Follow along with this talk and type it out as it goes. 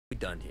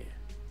done here?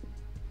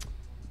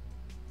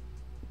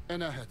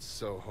 And I had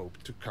so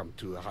hoped to come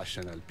to a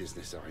rational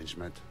business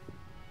arrangement.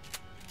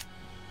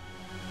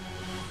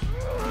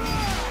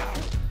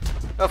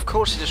 Of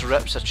course he just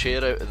rips a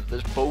chair out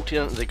that's bolted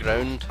into the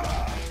ground.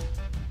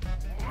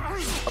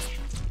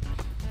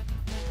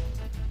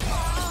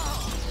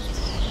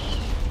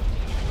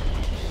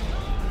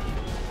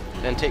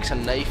 Then takes a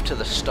knife to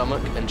the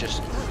stomach and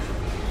just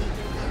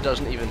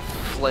doesn't even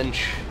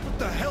flinch. What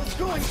the hell's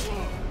going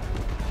on?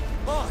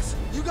 Boss,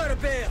 you gotta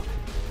bail.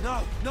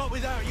 No, not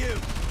without you.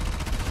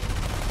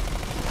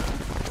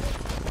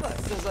 What,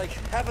 there's like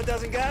half a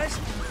dozen guys?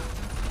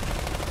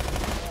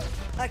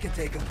 I can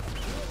take them.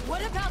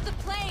 What about the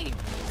plane?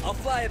 I'll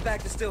fly it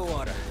back to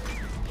Stillwater.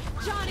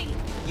 Johnny,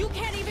 you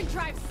can't even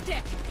drive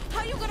stick.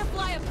 How you gonna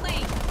fly a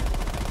plane?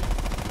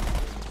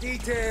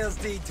 Details,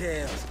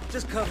 details.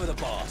 Just cover the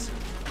boss.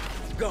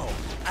 Go,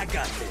 I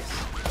got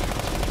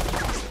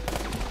this.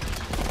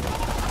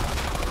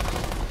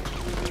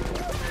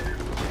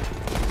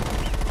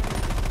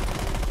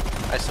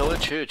 I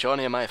salute you,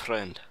 Johnny, my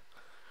friend.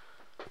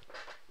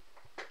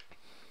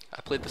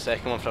 I played the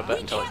second one for a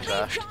bit until it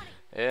crashed.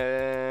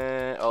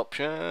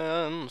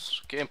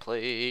 Options,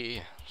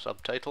 gameplay,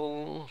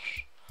 subtitles,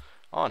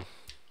 on.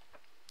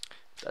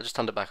 I just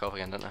turned it back off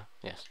again, didn't I?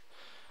 Yes.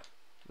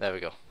 There we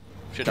go.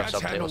 Should have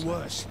subtitles.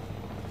 Worse.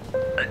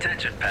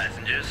 Attention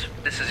passengers,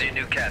 this is your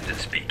new captain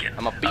speaking.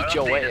 I'ma beat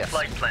your Our updated ass.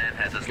 flight plan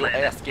has us Your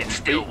landing ass getting in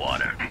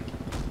Stillwater.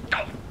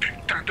 Oh,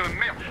 putain de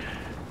merde!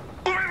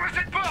 Ouvrez-moi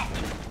cette porte!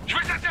 Je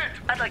veux sa tête!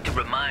 I'd like to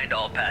remind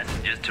all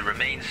passengers to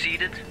remain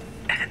seated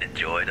and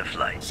enjoy the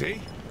flight.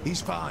 See? He's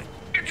fine.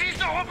 It's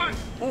not open!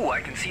 Ooh, I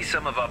can see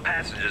some of our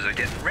passengers are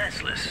getting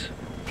restless.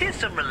 Here's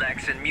some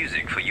relaxing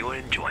music for your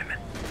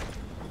enjoyment.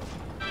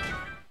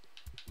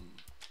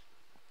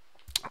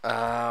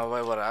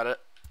 While we're at it,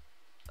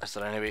 is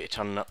there any way to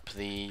turn up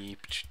the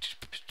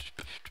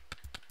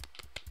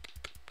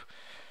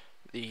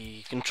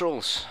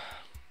controls?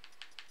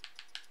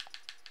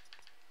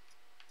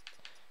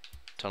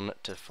 Turn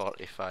it to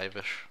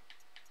 45ish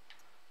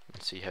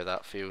and see how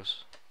that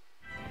feels.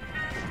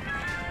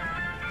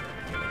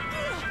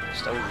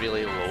 Still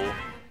really low.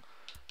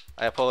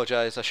 I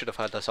apologise, I should have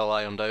had this all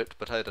ironed out,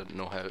 but I didn't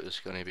know how it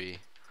was going to be,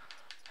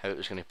 how it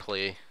was going to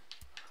play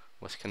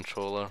with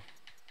controller.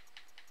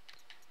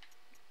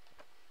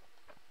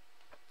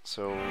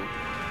 So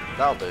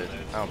that'll do.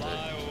 That'll do.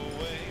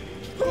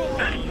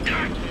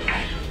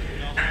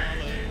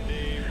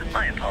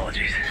 My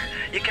apologies.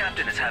 Your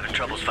captain is having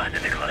troubles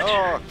finding the clutch.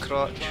 Oh,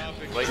 crotch!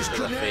 Right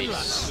to the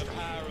face.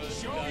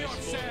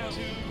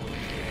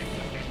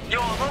 Yo,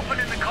 I'm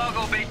opening the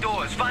cargo bay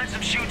doors. Find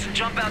some chutes and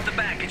jump out the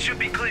back. It should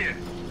be clear.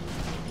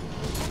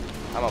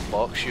 I'm a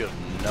box your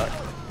nut,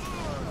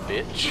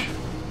 bitch.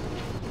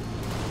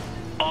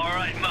 All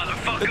right,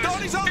 motherfuckers. The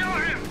door is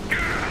open!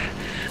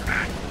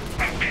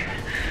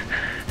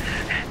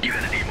 You're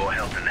gonna need more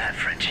help than that,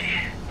 Frenchie.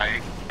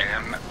 I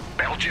am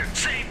Belgian.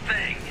 Same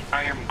thing.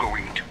 I am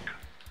going to...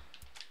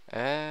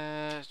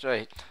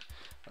 Right.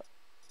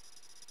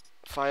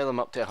 File them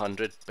up to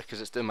 100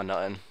 because it's doing my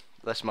nutting.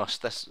 This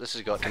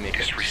has got to make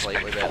it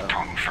slightly Disrespectful better.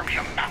 tongue from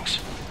your mouth.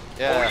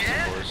 Yeah, Oh, I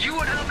yeah? suppose. You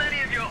and how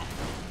many of you?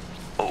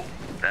 Oh,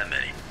 that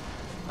many.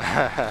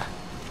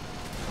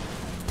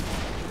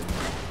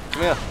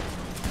 Come here.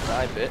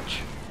 Die,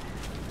 bitch.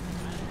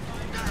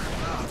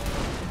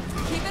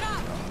 Keep it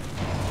up.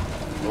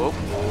 Oh,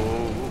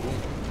 oh.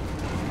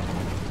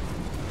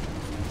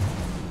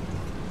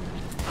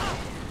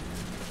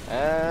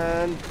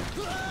 And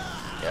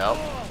yep.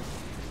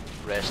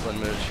 Wrestling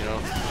moves, you know.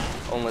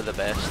 Only the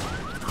best.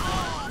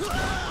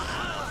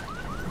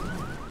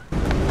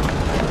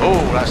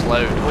 Oh, that's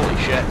loud. Holy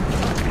shit.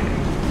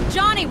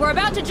 Johnny, we're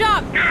about to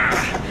jump.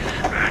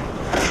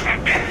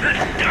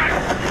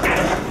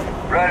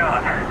 Right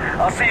on.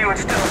 I'll see you in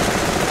still.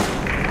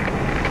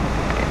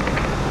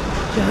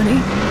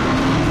 Johnny?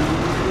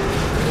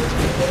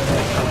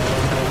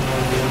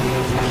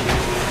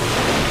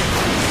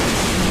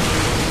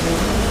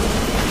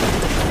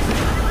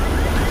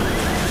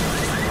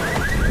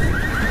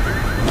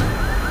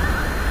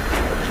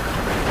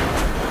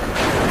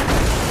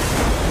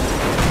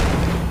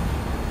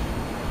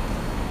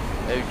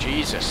 Oh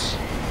Jesus.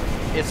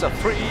 It's a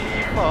free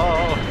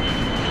fall.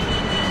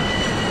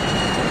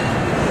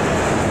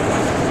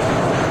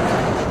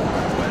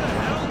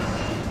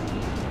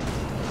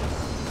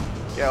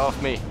 Get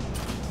off me,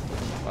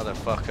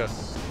 motherfucker.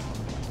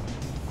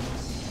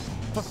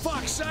 For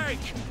fuck's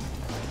sake!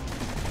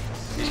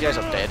 These guys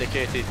are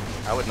dedicated.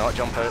 I would not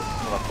jump out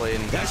of a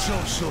plane. That's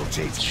all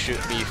sorted. Shoot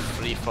me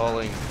free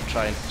falling,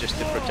 trying just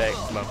to protect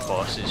my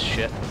boss's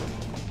shit.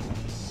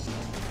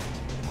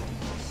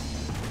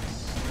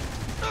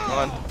 Come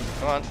on,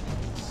 come on.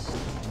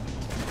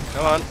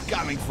 Come on.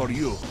 Coming for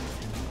you.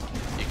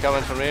 You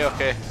coming for me?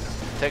 Okay.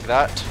 Take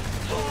that.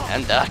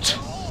 And that.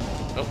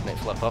 Oh, need to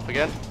flip up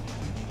again.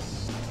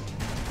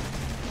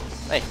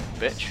 Hey,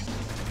 bitch.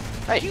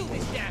 Hey. You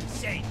this damn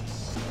saint.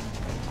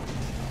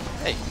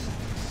 Hey.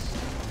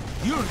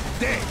 You're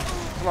dead.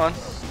 Come on.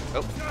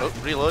 Oh,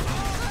 reload.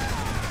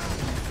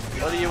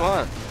 What do you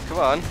want? Come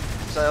on.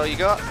 Is that all you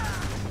got?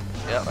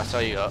 Yep, that's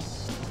all you got.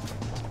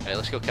 Right,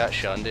 let's go catch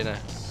Shandy now.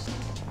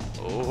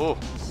 Oh,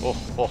 oh,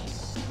 oh.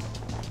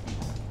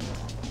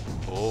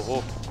 Oh,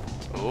 oh,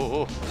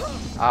 oh, oh.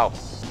 Ow.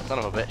 Son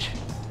of a bitch.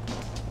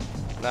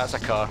 That's a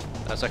car.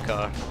 That's a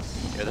car.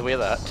 Get away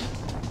with that.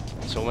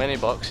 So many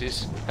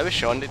boxes. How is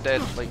Shandy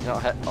dead? Like,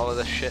 not hit all of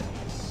this shit?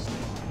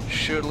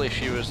 Surely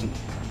she wasn't.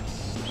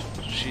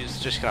 She's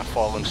just kind of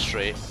fallen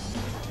straight.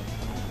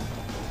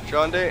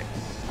 Shandy,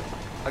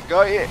 I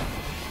got you.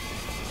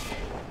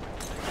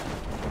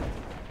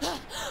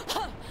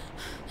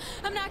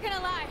 I'm not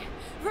gonna lie.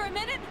 For a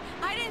minute,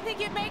 I didn't think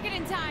you'd make it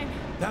in time.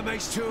 That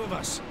makes two of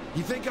us.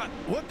 You think I...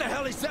 What the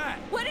hell is that?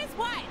 What is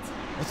what?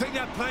 I think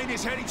that plane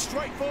is heading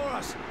straight for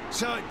us.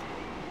 So,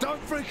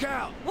 don't freak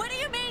out. What do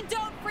you mean,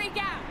 don't freak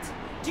out?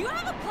 Do you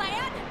have a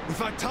plan?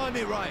 If I time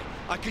it right,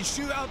 I can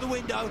shoot out the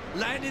window,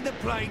 land in the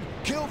plane,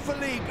 kill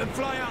Philippe, and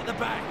fly out the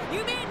back.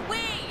 You mean we,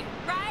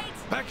 right?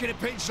 Back in a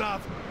pinch,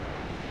 love.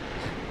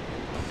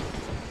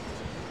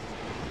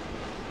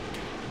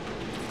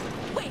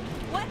 Wait,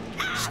 what?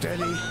 Ah!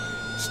 Steady.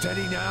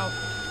 Steady now.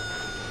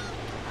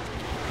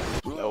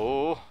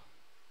 Oh.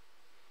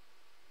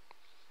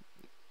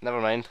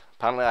 Never mind.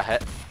 Apparently I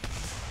hit.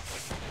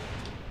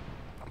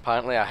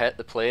 Apparently I hit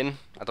the plane.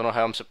 I don't know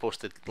how I'm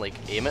supposed to, like,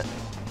 aim it.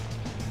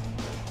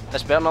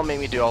 This better not make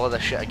me do all of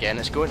this shit again.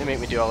 It's going to make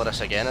me do all of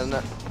this again, isn't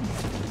it?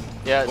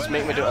 Yeah, it's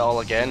making me do it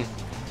all again.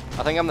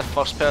 I think I'm the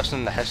first person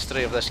in the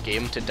history of this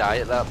game to die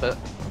at that bit.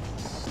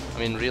 I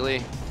mean,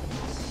 really?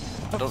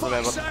 I don't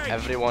remember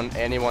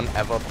anyone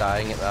ever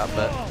dying at that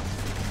bit.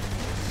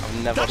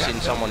 I've never seen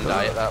someone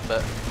die at that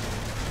bit.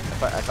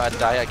 If I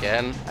die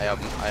again, I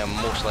am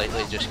most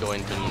likely just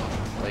going to,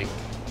 like...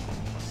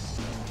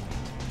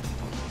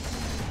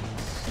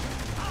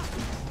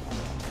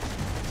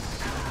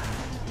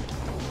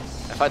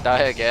 If I die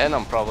again,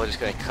 I'm probably just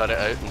going to cut it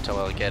out until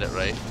I get it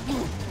right.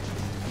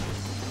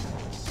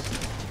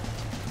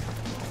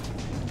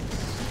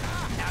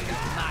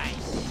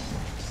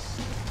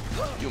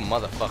 You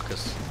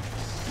motherfuckers.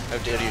 How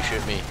dare you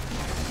shoot me?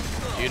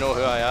 Do you know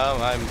who I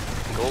am? I'm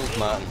Gold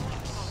Man.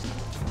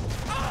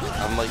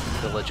 I'm like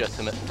the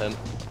legitimate pimp.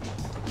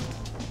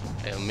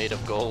 I am made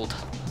of gold.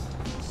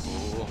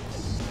 Ooh.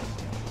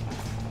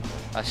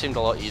 That seemed a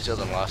lot easier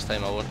than last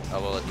time, I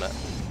will admit.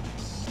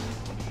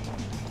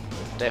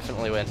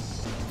 Definitely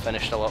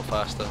finished a lot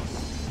faster.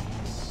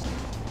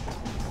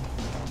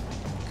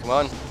 Come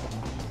on.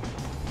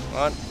 Come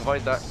on,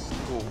 avoid that.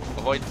 Ooh,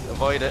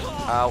 avoid it.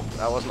 Ow,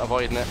 I wasn't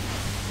avoiding it.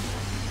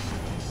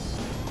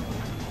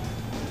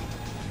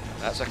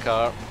 That's a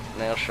car.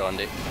 There's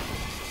Shandy.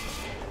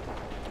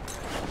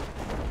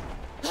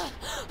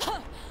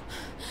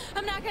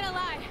 I'm not gonna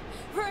lie.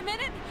 For a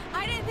minute,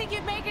 I didn't think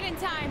you'd make it in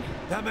time.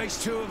 That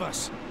makes two of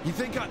us. You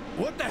think I...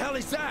 What the hell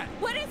is that?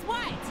 What is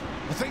what?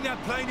 I think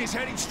that plane is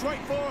heading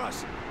straight for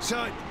us.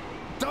 So,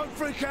 don't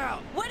freak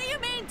out. What do you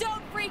mean,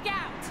 don't freak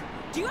out?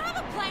 Do you have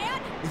a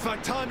plan? If I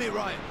time it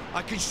right,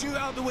 I can shoot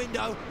out the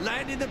window,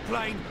 land in the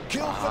plane,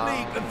 kill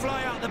Philippe, and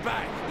fly out the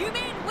back. You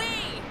mean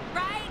we,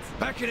 right?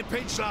 Back in a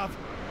pinch, love.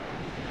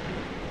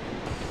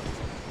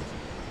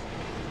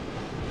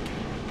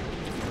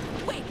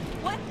 Wait,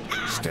 what?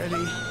 Ah!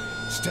 Steady.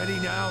 Steady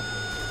now.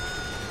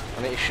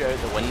 I need to shoot out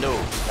the window.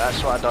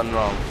 That's what I done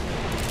wrong.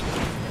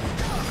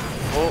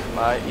 Oh,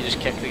 right, you just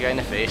kicked the guy in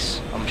the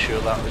face. I'm sure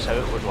that was how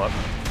it would work.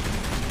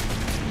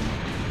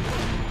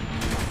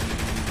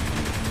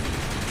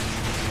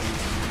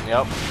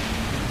 Yep.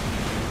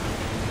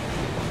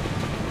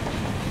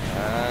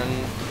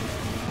 And...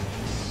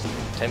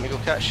 time to go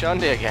catch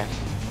Shandy again.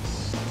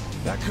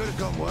 That could have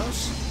gone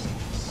worse.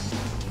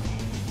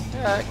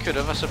 Yeah, it could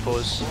have, I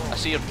suppose. I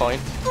see your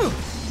point.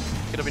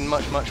 Could have been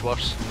much, much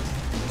worse.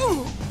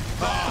 Oh,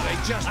 they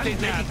just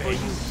didn't have it.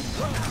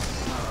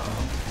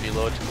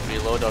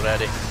 Reload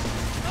already.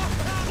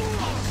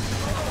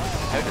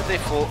 How did they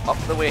float up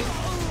the way?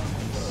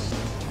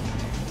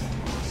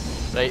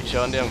 Right,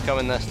 Shandy, I'm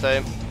coming this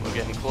time. We're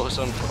getting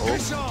closer.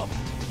 Oh.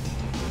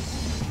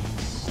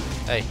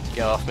 Hey,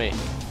 get off me.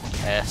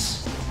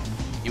 S.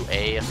 You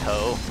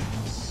asshole.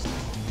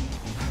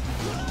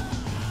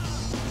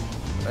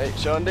 Right,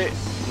 Shandy.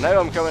 Now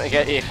I'm coming to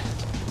get you.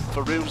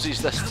 For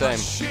realsies this How time.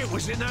 much shit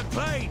was in that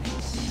plane?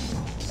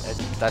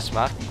 That's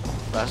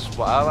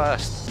what I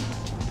asked.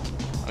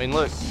 I mean,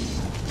 look.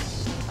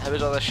 How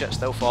is all this shit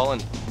still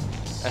falling?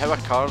 And how are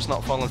cars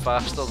not falling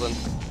faster than...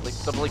 like,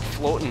 they're like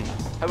floating.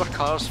 How are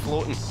cars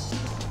floating?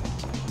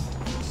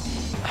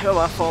 How am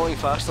I falling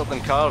faster than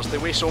cars? They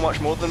weigh so much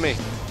more than me.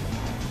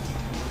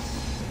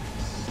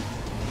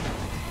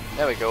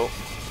 There we go.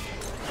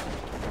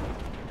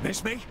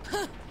 Miss me?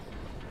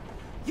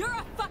 You're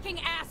a fucking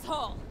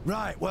asshole.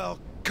 Right, well,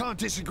 can't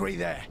disagree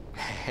there.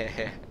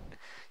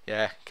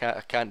 Yeah,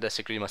 I can't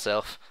disagree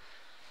myself.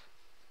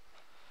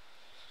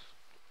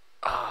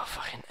 Ah, oh,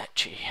 fucking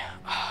itchy.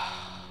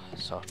 Ah,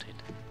 sorted.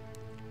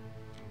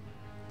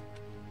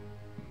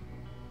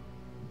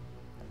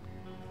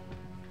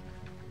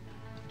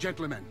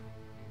 Gentlemen,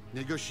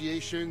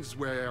 negotiations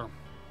were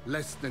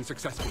less than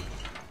successful.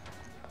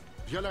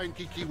 Viola and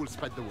Kiki will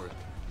spread the word.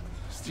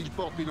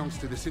 Steelport belongs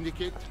to the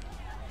Syndicate,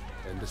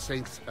 and the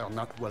Saints are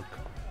not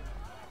welcome.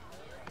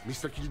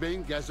 Mr.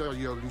 Kilbane, gather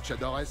your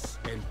luchadores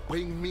and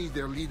bring me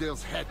their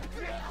leader's head.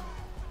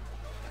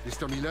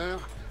 Mr. Miller,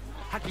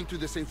 hack into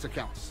the Saints'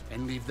 accounts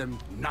and leave them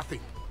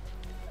nothing.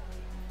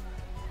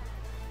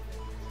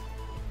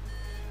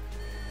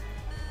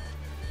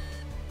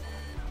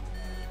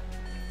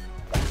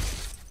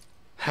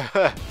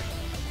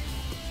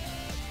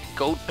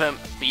 Gold Pimp,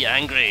 be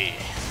angry.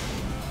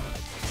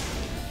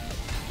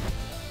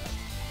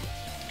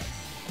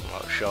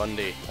 Well,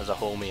 Shondy as a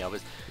homie, I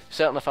was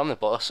certainly, if I'm the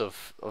boss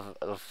of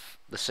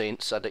the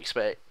Saints, I'd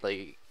expect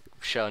like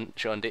Shondy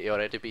to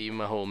already be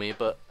my homie,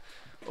 but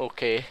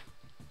okay,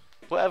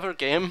 whatever,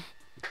 game.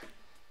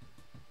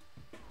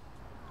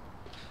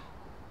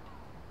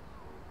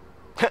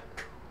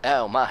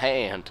 Ow, my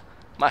hand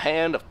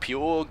of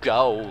pure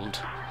gold.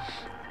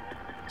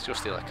 Let's go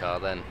steal a car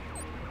then.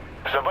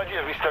 The body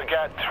of Mr.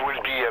 Gat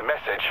will be a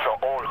message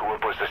for all who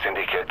oppose the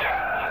Syndicate.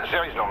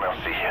 There is no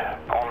mercy,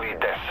 only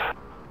death.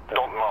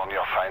 Don't mourn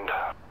your friend.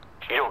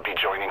 You'll be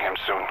joining him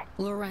soon.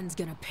 Lauren's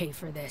gonna pay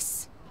for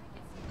this.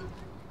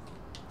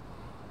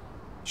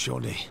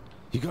 Shawnee,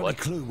 you got any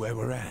clue where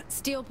we're at?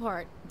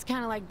 Steelport. It's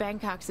kind of like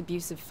Bangkok's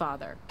abusive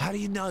father. How do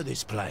you know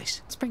this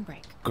place? Spring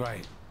break.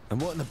 Great.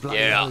 And what in the bloody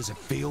Yeah. hell is a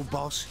field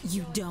boss?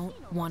 You don't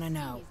want to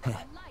know.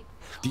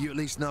 Do you at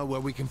least know where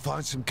we can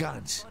find some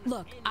guns?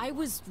 Look, I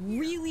was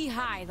really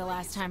high the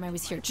last time I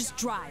was here. Just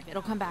drive.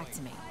 It'll come back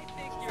to me.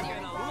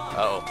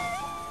 Uh-oh.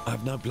 I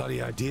have no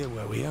bloody idea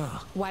where we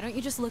are. Why don't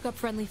you just look up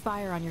friendly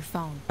fire on your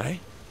phone? Eh?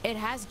 It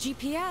has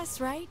GPS,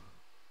 right?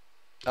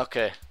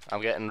 Okay,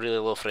 I'm getting really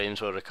low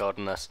frames while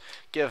recording this.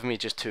 Give me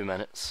just 2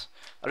 minutes.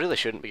 I really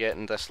shouldn't be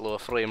getting this low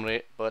frame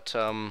rate, but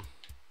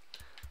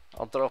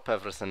I'll drop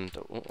everything.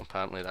 Oh,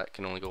 apparently that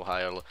can only go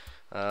higher.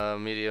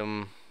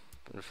 Medium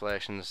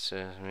reflections,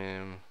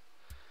 medium,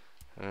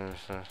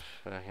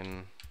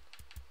 fucking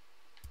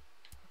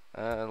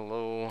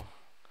low,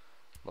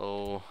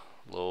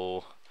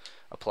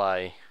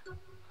 apply.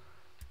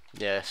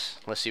 Yes,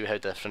 let's see how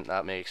different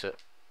that makes it.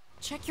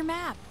 Check your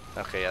map.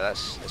 Okay, yeah,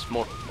 it's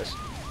more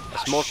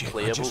Shit, I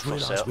playable just for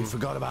realized certain. we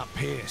forgot about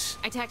Pierce.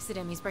 I texted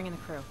him. He's bringing the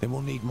crew. Then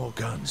we'll need more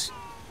guns.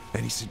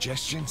 Any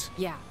suggestions?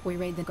 Yeah, we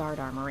raid the guard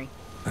armory.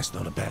 That's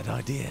not a bad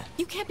idea.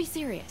 You can't be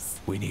serious.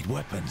 We need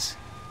weapons.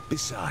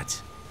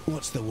 Besides,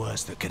 what's the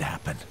worst that could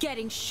happen?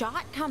 Getting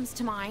shot comes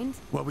to mind.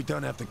 Well, we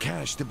don't have the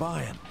cash to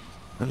buy them.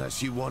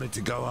 Unless you wanted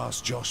to go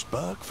ask Josh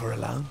Burke for a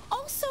loan.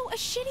 Also a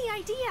shitty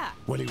idea.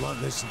 Well, he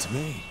won't listen to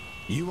me.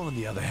 You, on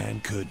the other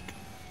hand, could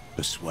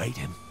persuade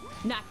him.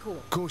 Not cool.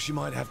 Of course, you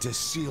might have to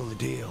seal the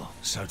deal,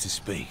 so to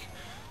speak.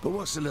 But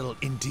what's a little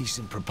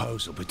indecent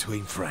proposal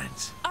between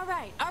friends? All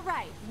right.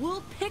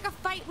 We'll pick a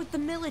fight with the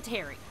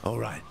military. All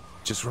right.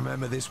 Just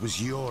remember this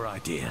was your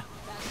idea.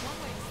 That's one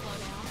way to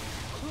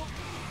slow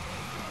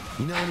down.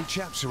 You know any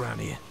chaps around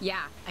here?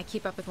 Yeah, I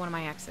keep up with one of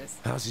my exes.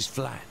 How's his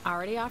flat? I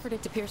already offered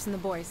it to Pierce and the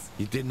boys.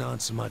 You didn't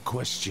answer my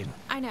question.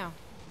 I know.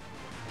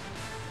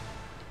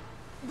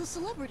 The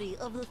celebrity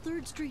of the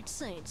 3rd Street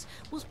Saints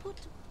was put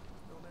to...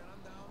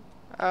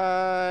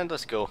 And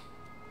let's go.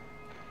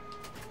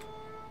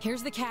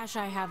 Here's the cash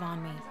I have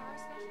on me.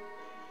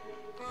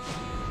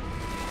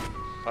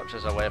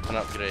 Purchase a weapon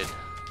upgrade.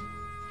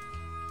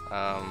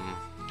 I'm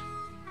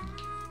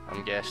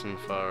guessing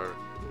for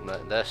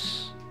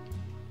this.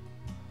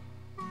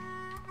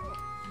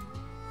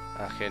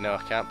 Okay, no,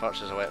 I can't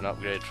purchase a weapon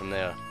upgrade from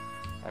there.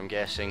 I'm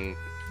guessing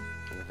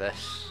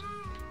this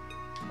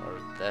or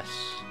this.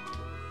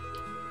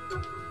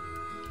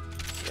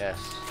 Yes.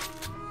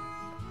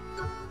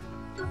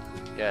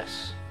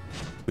 Yes.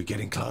 We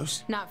getting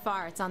close? Not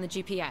far. It's on the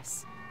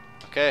GPS.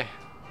 Okay.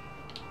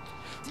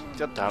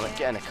 God damn it,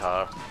 get in a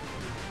car.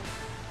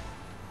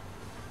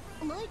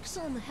 Like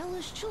some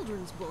hellish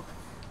children's book,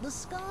 the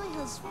sky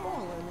has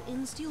fallen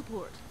in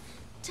Steelport.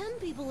 10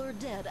 people are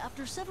dead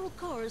after several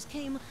cars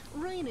came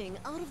raining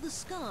out of the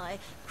sky,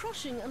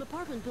 crushing an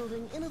apartment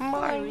building in a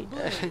fiery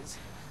blaze.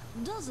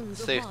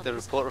 Dozens of The bodies,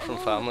 reporter from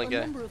along Family with Guy.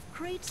 a number of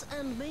crates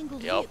and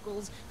mangled Yup.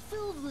 vehicles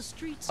filled the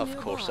streets Of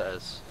nearby. course it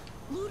is.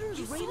 Looters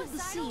raided the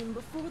scene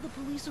before the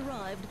police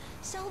arrived,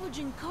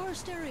 salvaging car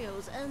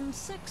stereos and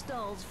sex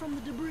dolls from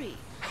the debris.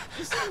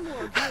 The city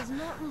morgue has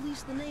not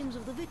released the names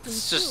of the victims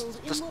It's just killed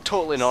in that's what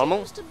totally normal.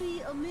 seems to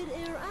be a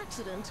mid-air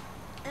accident,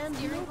 and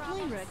no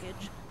plane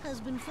wreckage has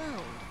been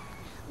found.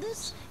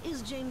 This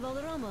is Jane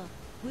Valderrama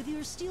with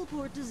your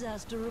Steelport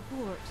disaster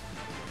report.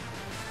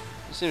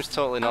 It seems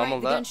totally normal,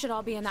 Alright, the guns that. should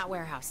all be in that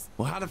warehouse.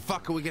 Well, how the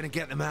fuck are we gonna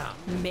get them out?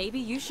 Maybe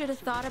you should have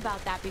thought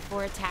about that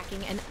before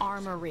attacking an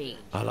armory.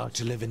 I like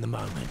to live in the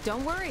moment.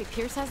 Don't worry,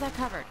 Pierce has that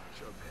covered.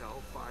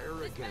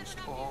 Hellfire against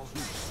all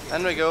who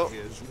In we go.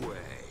 his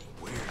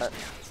way.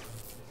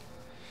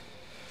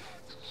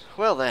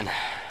 Well then.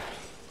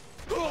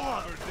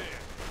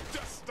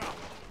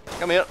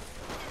 Come here.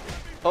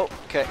 Oh,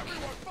 kick.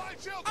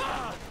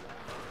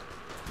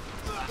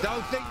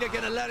 Don't think they're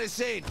gonna let us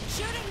in.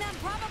 Shooting them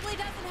probably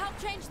doesn't help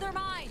change their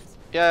minds.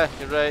 Yeah,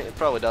 you're right. It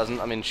probably doesn't.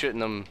 I mean, shooting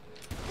them,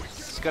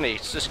 it's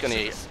just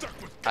gonna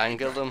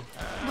angered him.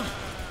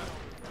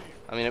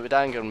 I mean, it would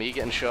anger me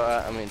getting shot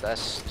at. I mean,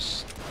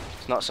 it's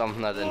not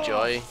something I'd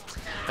enjoy,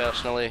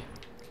 personally. I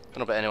don't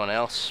know about anyone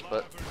else,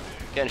 but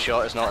getting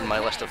shot is not on my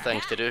list of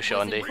things to do,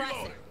 Shondy.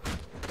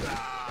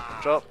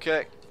 Drop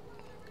kick.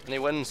 And he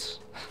wins.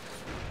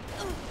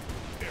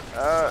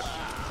 I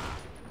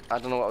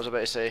don't know what I was about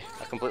to say.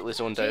 I completely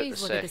zoned out the Look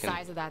second. at the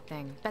size of that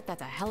thing. Bet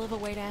that's a hell of a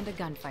way to end a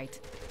gunfight.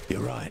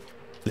 You're right.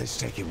 Let's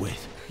take it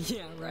with.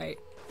 Yeah, right.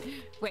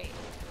 Wait,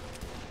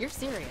 you're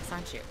serious,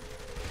 aren't you?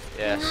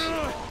 Yes.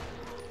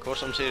 Of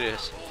course I'm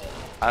serious.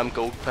 I'm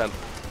Gold Pimp.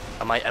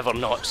 Am I ever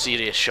not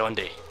serious,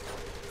 Shondy?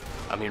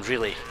 I mean,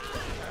 really.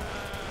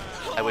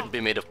 I wouldn't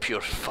be made of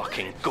pure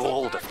fucking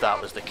gold if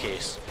that was the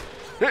case.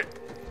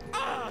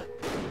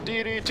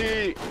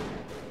 DDT!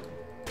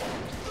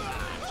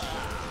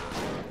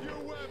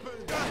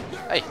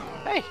 Hey,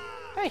 hey,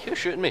 hey, who's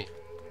shooting me?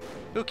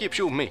 Who keeps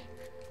shooting me?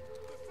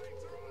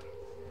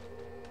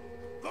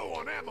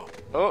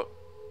 Oh,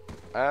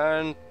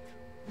 and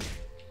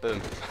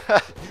boom.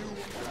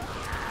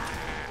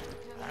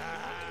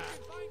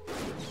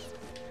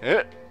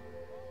 Yeah.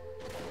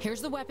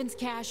 Here's the weapons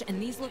cache,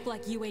 and these look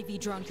like UAV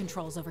drone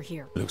controls over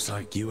here. Looks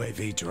like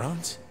UAV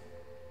drones?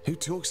 Who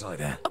talks like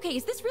that? Okay,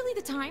 is this really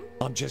the time?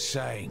 I'm just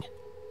saying.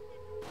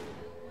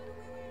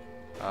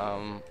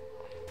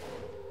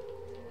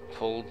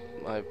 Hold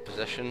my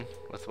position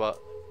with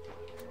what?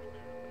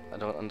 I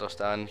don't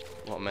understand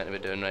what I'm meant to be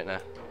doing right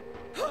now.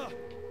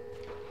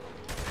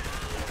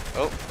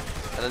 Oh,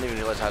 I didn't even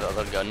realise I had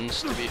other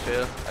guns, to be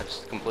fair. I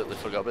just completely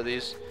forgot about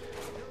these.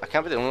 I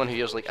can't be the only one who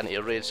hears like an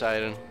air raid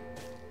siren.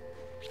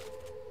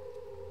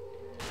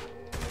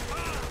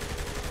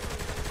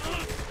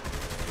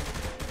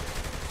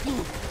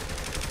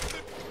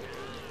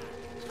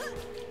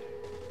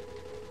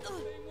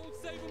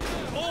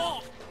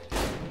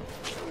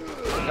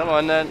 Come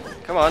on then,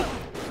 come on.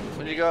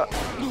 What do you got?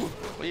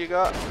 What do you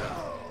got?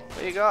 What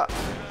do you got?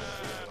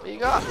 What do you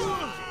got?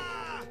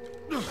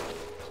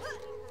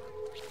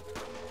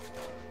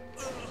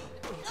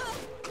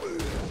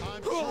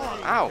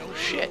 Ow,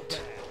 shit.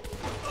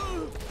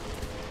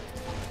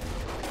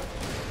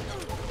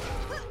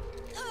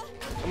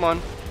 Come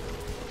on.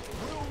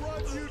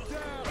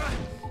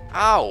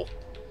 Ow.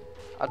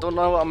 I don't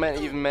know what I'm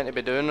even meant to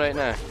be doing right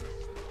now.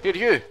 Here,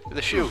 you, with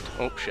the shield.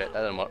 Oh shit,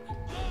 that didn't work.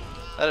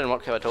 That didn't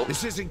work how I'd hoped.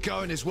 This isn't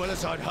going as well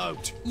as I'd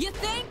hoped. You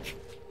think?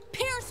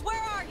 Pierce,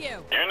 where are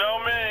you? You know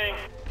me.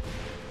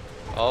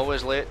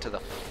 Always late to the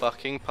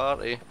fucking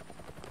party.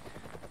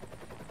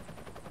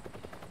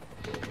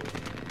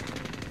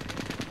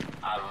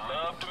 I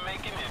love to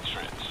make an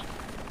entrance.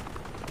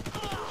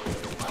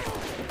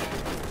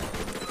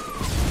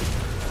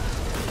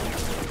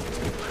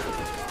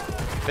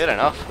 Fair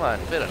enough, man,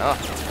 fair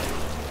enough.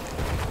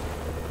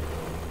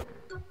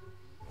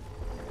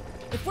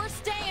 If we're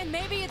staying,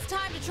 maybe it's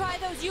time to try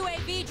those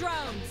UAV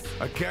drones.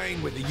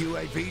 Again with the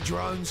UAV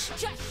drones?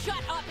 Just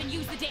shut up and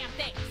use the damn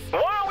things.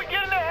 Why are we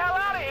getting the hell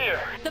out of here?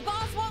 The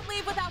boss won't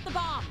leave without the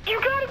bomb. You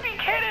gotta be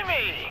kidding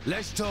me!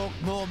 Let's talk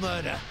more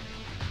murder.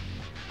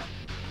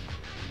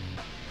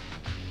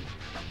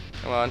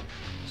 Come on.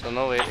 So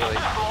no wait, really.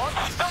 That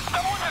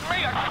wasn't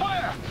me, I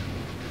swear!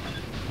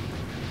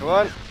 Come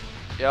on.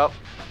 Yep.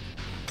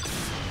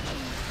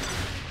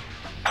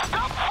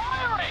 Stop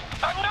firing!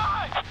 I'm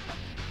not!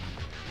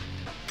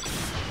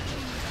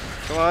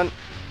 Come on.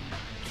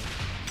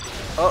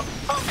 Oh,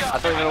 I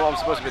don't even know what I'm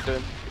supposed to be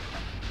doing.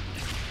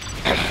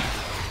 I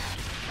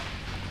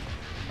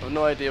have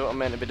no idea what I'm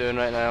meant to be doing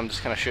right now. I'm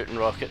just kind of shooting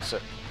rockets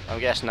at... I'm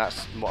guessing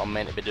that's what I'm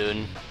meant to be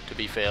doing, to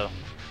be fair.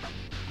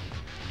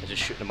 I'm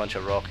just shooting a bunch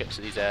of rockets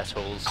at these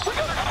assholes. We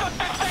gotta shut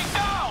this thing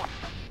down!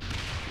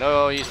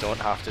 No, you don't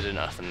have to do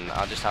nothing.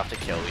 I'll just have to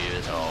kill you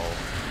is all.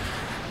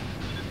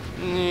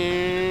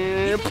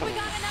 You think we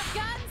got enough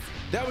guns?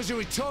 That was a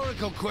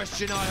rhetorical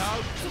question, I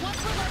hope. So once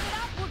we're loaded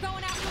up, we're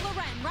going after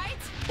Loren, right?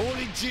 All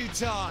in due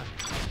time.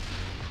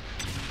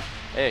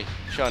 Hey,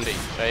 Shondy,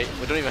 right?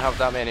 We don't even have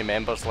that many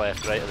members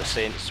left, right, of the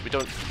Saints. We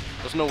don't...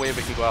 There's no way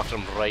we can go after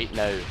them right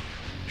now.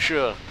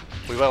 Sure,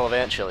 we will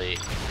eventually,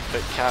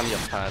 but calm your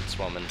pants,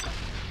 woman.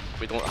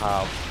 We don't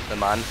have the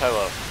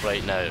manpower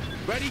right now.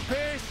 Ready,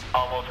 Pierce?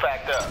 Almost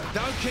packed up.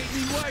 Don't keep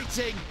me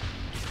waiting.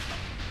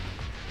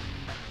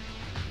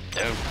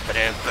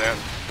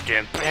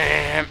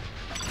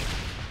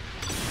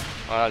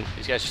 Man,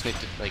 these guys just need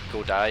to, like,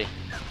 go die.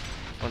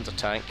 One's a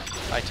tank.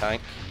 I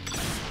tank.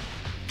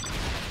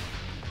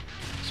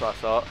 That's what I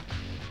thought.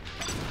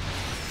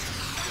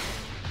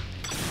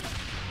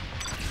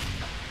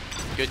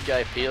 Good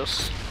guy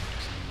Pierce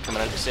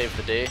coming in to save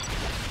the day.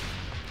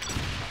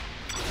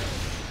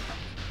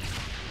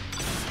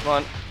 Come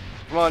on,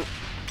 come on,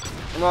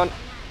 come on.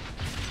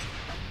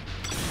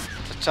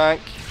 It's a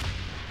tank.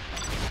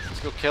 Let's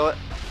go kill it.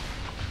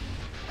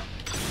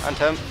 And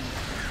him.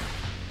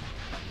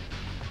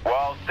 We're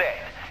all set.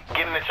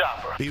 Get in the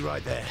chopper. Be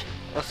right there.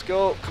 Let's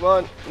go, come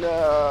on.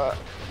 Nah.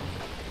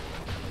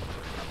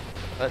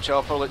 That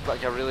chopper looked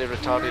like a really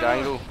retarded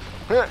angle.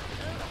 Damn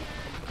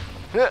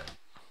it!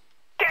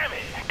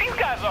 These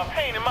guys are a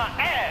pain in my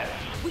ass!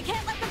 We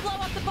can't let them blow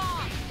up the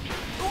bomb.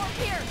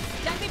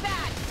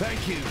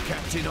 Thank you,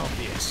 Captain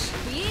Obvious.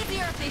 Be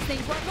easier if these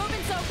things weren't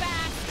moving so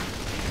fast.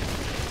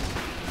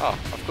 Oh,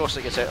 of course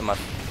it gets out of my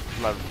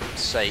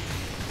sight.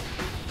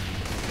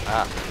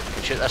 Ah,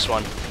 shoot this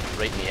one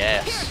right in the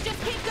ass. Here, just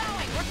keep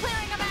going. We're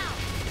clearing them out.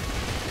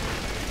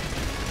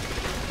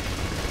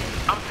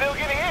 I'm still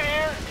getting hit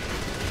here.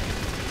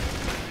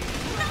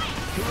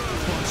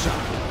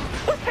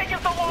 What's taking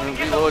so long to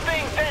get those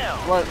things down?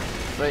 Come on,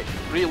 right,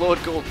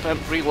 reload, Gold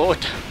Pimp,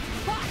 reload.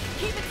 Boss,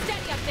 keep it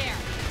steady up there.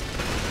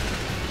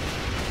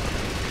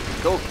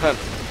 Gold Pimp,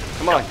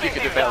 come on, you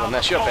could do better than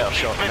this. You're a better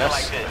shot than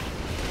this.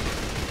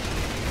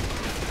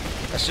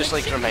 This just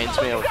like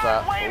reminds me of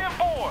that.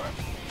 Oh.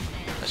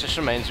 This just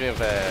reminds me of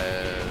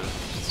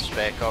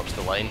Spec Ops: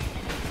 The Line.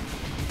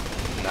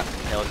 That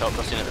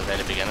helicopter scene at the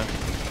very beginning.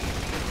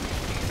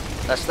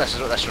 This is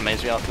what this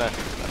reminds me of now,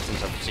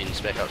 since I've seen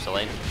Spec Ops: The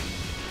Line.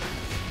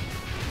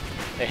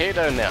 Hey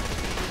down there.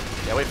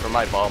 Get away from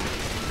my bomb,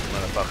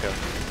 motherfucker.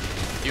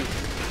 You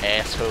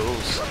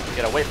assholes.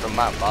 Get away from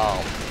my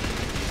bomb.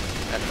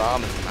 That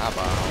bomb is my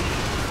bomb.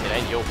 It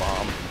ain't your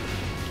bomb.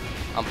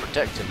 I'm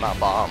protecting my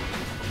bomb.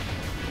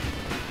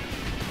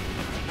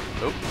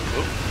 Oh,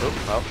 oh, oh,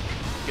 oh.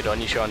 Good on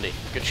you, Shondi.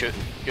 Good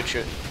shooting. Good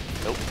shooting.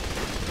 Nope.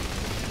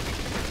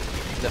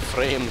 The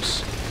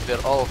frames,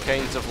 they're all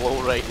kinds of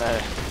low right now.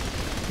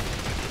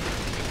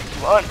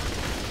 Come on.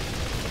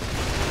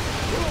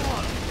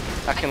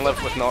 I can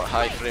live with not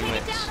high frame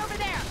rates.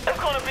 There's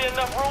gonna be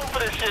enough room for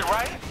this shit,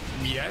 right?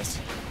 Yes.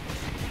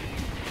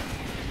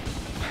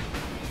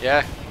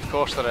 Yeah, of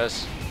course there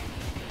is.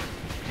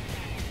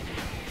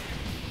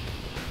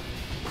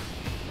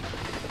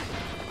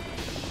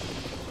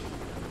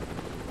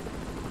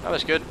 That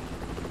was good.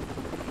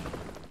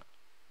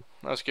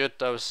 That was good.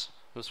 That was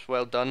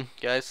well done,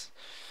 guys.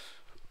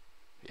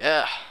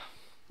 Yeah.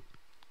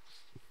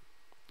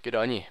 Good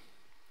on you.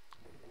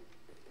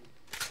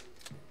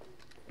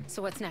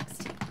 So what's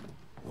next?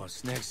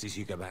 What's next is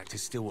you go back to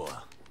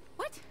Stillwater.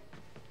 What?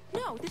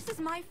 No, this is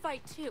my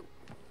fight too.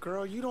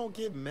 Girl, you don't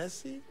get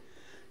messy.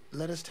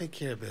 Let us take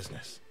care of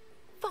business.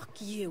 Fuck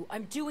you.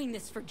 I'm doing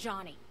this for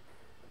Johnny.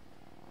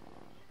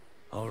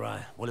 All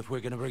right. Well, if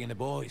we're gonna bring in the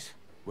boys,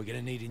 we're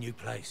gonna need a new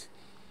place.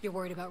 You're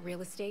worried about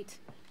real estate?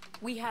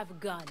 We have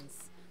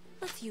guns.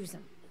 Let's use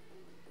them.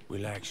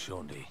 Relax,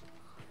 Shondi.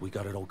 We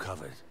got it all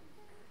covered.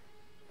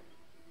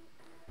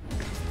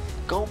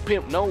 Gold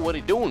Pimp know what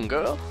he doing,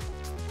 girl.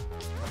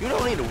 You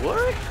don't need to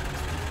worry.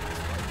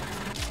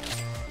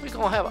 We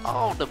gonna have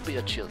all the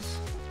bitches.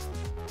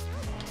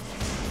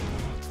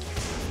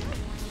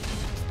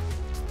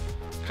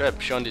 Crib,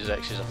 Shondi's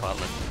ex's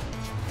apartment.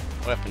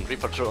 Weapon,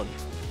 Reaper drone.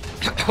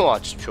 Oh, I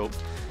just choked.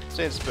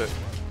 Saints book.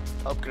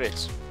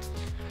 Upgrades.